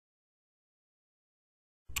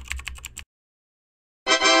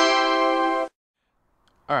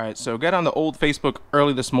Alright, so got on the old Facebook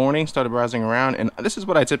early this morning, started browsing around, and this is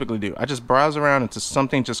what I typically do. I just browse around until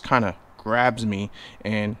something just kind of grabs me,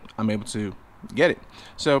 and I'm able to get it.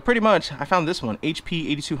 So pretty much, I found this one,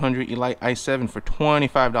 HP 8200 Elite i7 for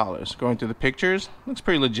 $25. Going through the pictures, looks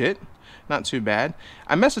pretty legit, not too bad.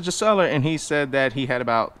 I messaged a seller, and he said that he had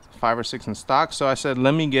about 5 or 6 in stock, so I said,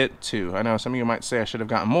 let me get 2. I know some of you might say I should have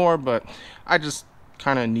gotten more, but I just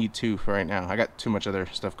kind of need 2 for right now. I got too much other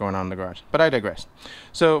stuff going on in the garage, but I digress.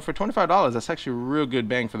 So for $25, that's actually a real good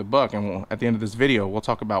bang for the buck, and at the end of this video we'll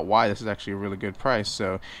talk about why this is actually a really good price.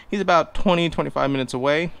 So he's about 20-25 minutes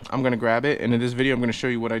away. I'm gonna grab it, and in this video I'm gonna show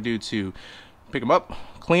you what I do to pick them up,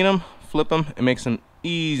 clean them, flip them, and make some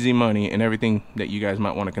easy money and everything that you guys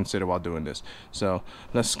might want to consider while doing this. So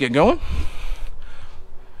let's get going.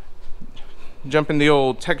 Jump in the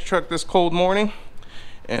old tech truck this cold morning,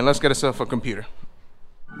 and let's get ourselves a computer.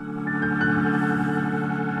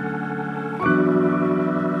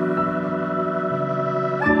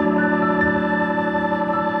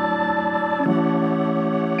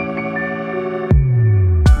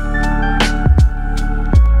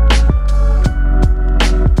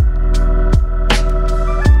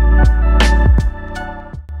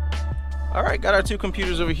 Alright, got our 2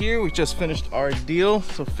 computers over here. We just finished our deal,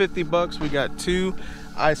 so 50 bucks. We got 2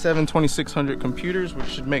 i7 2600 computers, which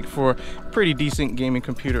should make for a pretty decent gaming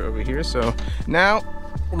computer over here. So now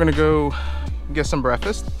we're gonna go get some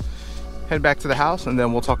breakfast, head back to the house, and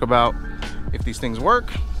then we'll talk about if these things work,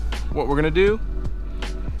 what we're gonna do,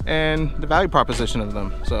 and the value proposition of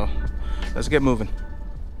them. So let's get moving.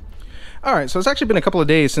 All right, so it's actually been a couple of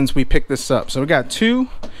days since we picked this up. So we got 2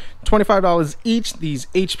 $25 each, these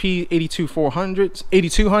HP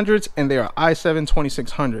 8200s, and they are i7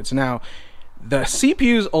 2600s. Now, the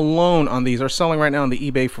CPUs alone on these are selling right now on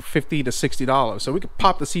the eBay for $50 to $60. So we could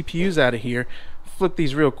pop the CPUs out of here, flip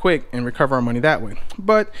these real quick, and recover our money that way.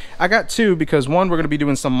 But I got 2 because one, we're going to be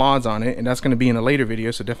doing some mods on it, and that's going to be in a later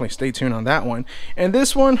video, so definitely stay tuned on that one. And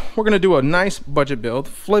this one, we're going to do a nice budget build,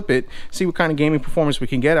 flip it, see what kind of gaming performance we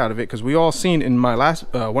can get out of it, because we all seen in my last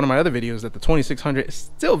one of my other videos that the 2600 is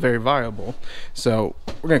still very viable. So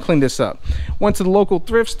we're going to clean this up. Went to the local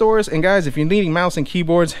thrift stores, and guys, if you're needing mouse and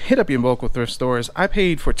keyboards, hit up your local thrift stores. I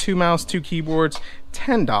paid for 2 mouse, 2 keyboards,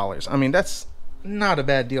 $10. I mean, that's not a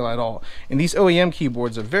bad deal at all. And these OEM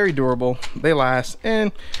keyboards are very durable, they last,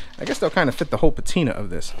 and I guess they'll kind of fit the whole patina of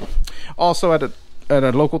this. Also at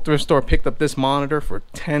a local thrift store, picked up this monitor for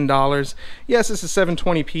 $10. Yes, this is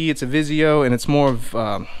 720p, it's a Vizio, and it's more of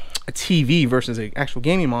a TV versus an actual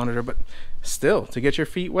gaming monitor, but still, to get your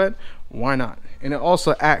feet wet, why not? And it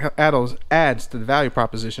also adds to the value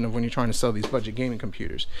proposition of when you're trying to sell these budget gaming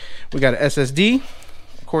computers. We got an SSD,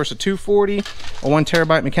 course, a 240, a 1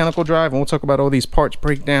 terabyte mechanical drive, and we'll talk about all these parts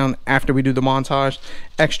breakdown after we do the montage.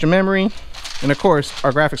 Extra memory, and of course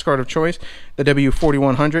our graphics card of choice, the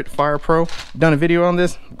W4100 Fire Pro. Done a video on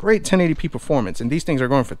this, great 1080p performance, and these things are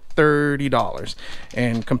going for $30.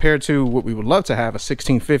 And compared to what we would love to have, a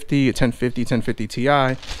 1650, a 1050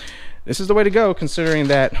 Ti, this is the way to go, considering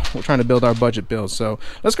that we're trying to build our budget build. So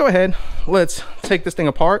let's go ahead, let's take this thing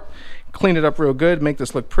apart, clean it up real good, make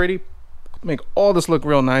this look pretty, make all this look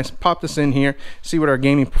real nice, pop this in here, see what our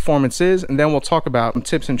gaming performance is, and then we'll talk about some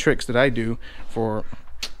tips and tricks that I do for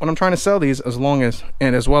when I'm trying to sell these, as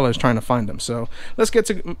well as trying to find them. So let's get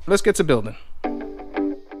to building.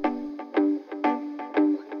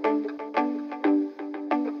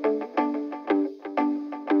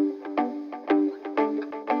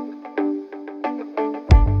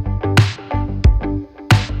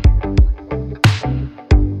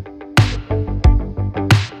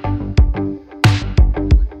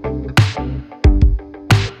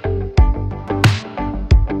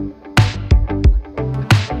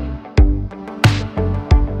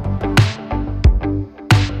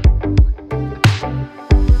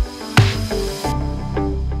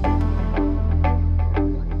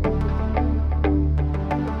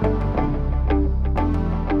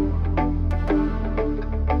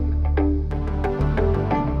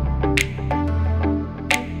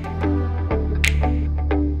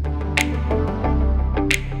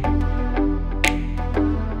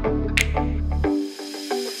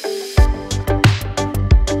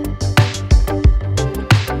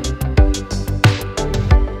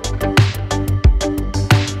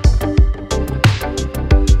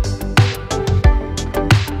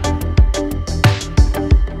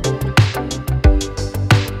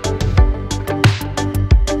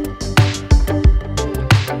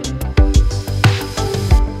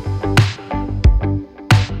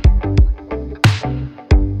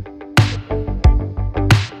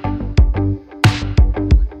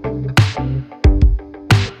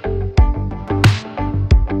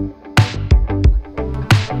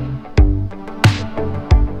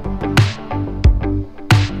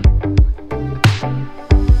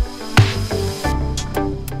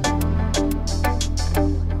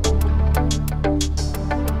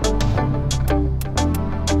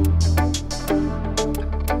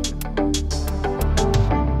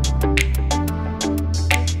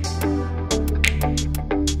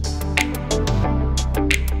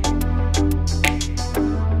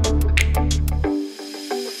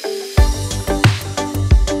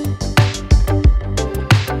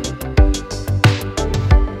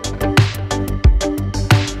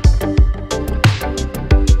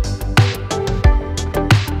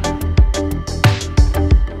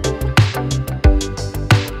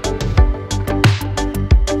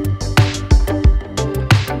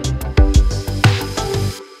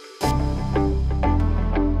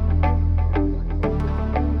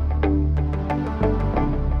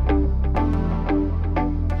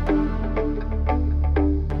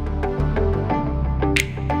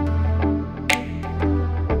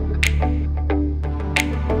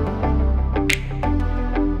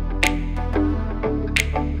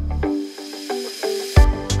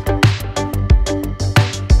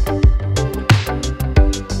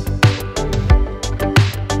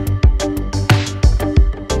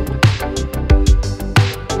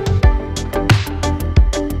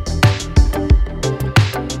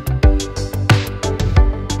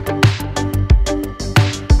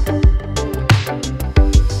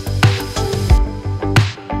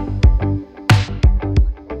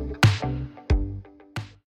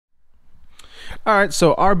 All right,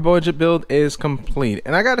 so our budget build is complete,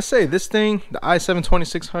 and I gotta say, this thing, the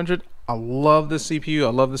i7-2600, I love this CPU, I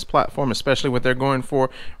love this platform, especially what they're going for.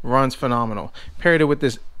 Runs phenomenal. Paired it with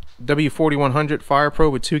this W4100 Fire Pro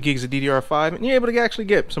with 2 gigs of DDR5, and you're able to actually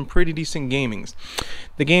get some pretty decent gamings.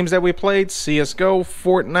 The games that we played, CSGO,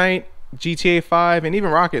 Fortnite, GTA 5, and even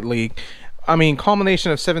Rocket League, I mean,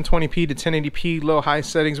 culmination of 720p to 1080p low high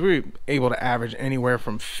settings, we were able to average anywhere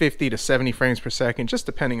from 50 to 70 frames per second, just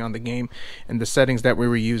depending on the game and the settings that we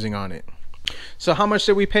were using on it. So how much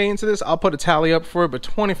did we pay into this? I'll put a tally up for it, but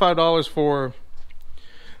 $25 for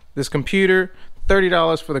this computer,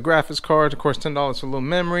 $30 for the graphics card, of course $10 for a little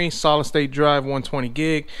memory, solid state drive, 120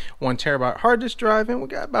 gig, 1 terabyte hard disk drive, and we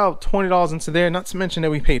got about $20 into there. Not to mention that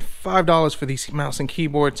we paid $5 for these mouse and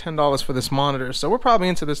keyboard, $10 for this monitor, so we're probably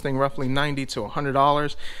into this thing roughly $90 to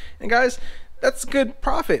 $100. And guys, that's good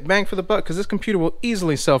profit, bang for the buck, because this computer will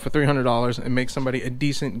easily sell for $300 and make somebody a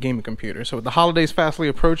decent gaming computer. So with the holidays fastly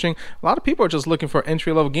approaching, a lot of people are just looking for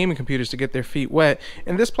entry-level gaming computers to get their feet wet,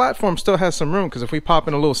 and this platform still has some room, because if we pop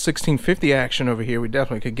in a little 1650 action over here, we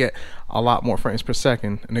definitely could get a lot more frames per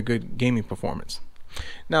second and a good gaming performance.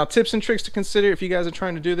 Now, tips and tricks to consider if you guys are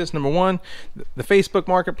trying to do this. Number one, the Facebook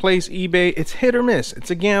marketplace, eBay, it's hit or miss.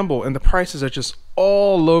 It's a gamble, and the prices are just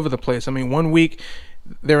all over the place. I mean, one week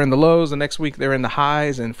they're in the lows, the next week they're in the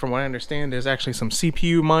highs, and from what I understand, there's actually some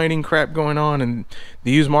CPU mining crap going on, and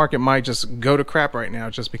the used market might just go to crap right now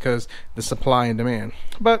just because the supply and demand.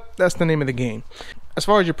 But that's the name of the game. As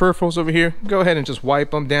far as your peripherals over here, go ahead and just wipe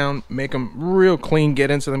them down, make them real clean, get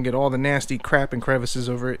into them, get all the nasty crap and crevices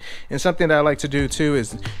over it. And something that I like to do too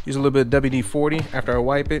is use a little bit of WD-40 after I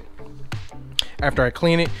wipe it. After I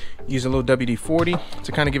clean it, use a little WD-40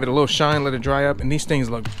 to kind of give it a little shine, let it dry up, and these things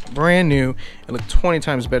look brand new and look 20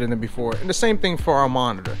 times better than before. And the same thing for our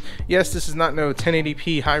monitor. Yes, this is not no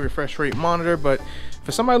 1080p high refresh rate monitor, but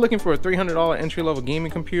for somebody looking for a $300 entry-level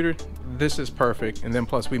gaming computer, this is perfect. And then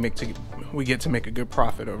plus we get to make a good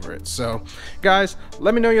profit over it. So guys,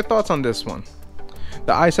 let me know your thoughts on this one.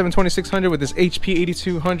 The i7-2600 with this HP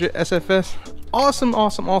 8200 SFS,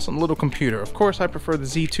 awesome little computer. Of course I prefer the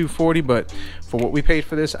Z240, but for what we paid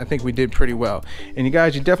for this, I think we did pretty well. And you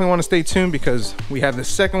guys, you definitely want to stay tuned, because we have the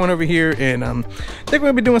second one over here, and I think we're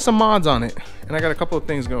gonna be doing some mods on it, and I got a couple of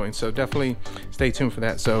things going, so definitely stay tuned for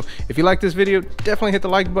that. So if you like this video, definitely hit the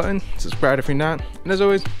like button, subscribe if you're not, and as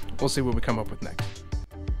always, we'll see what we come up with next.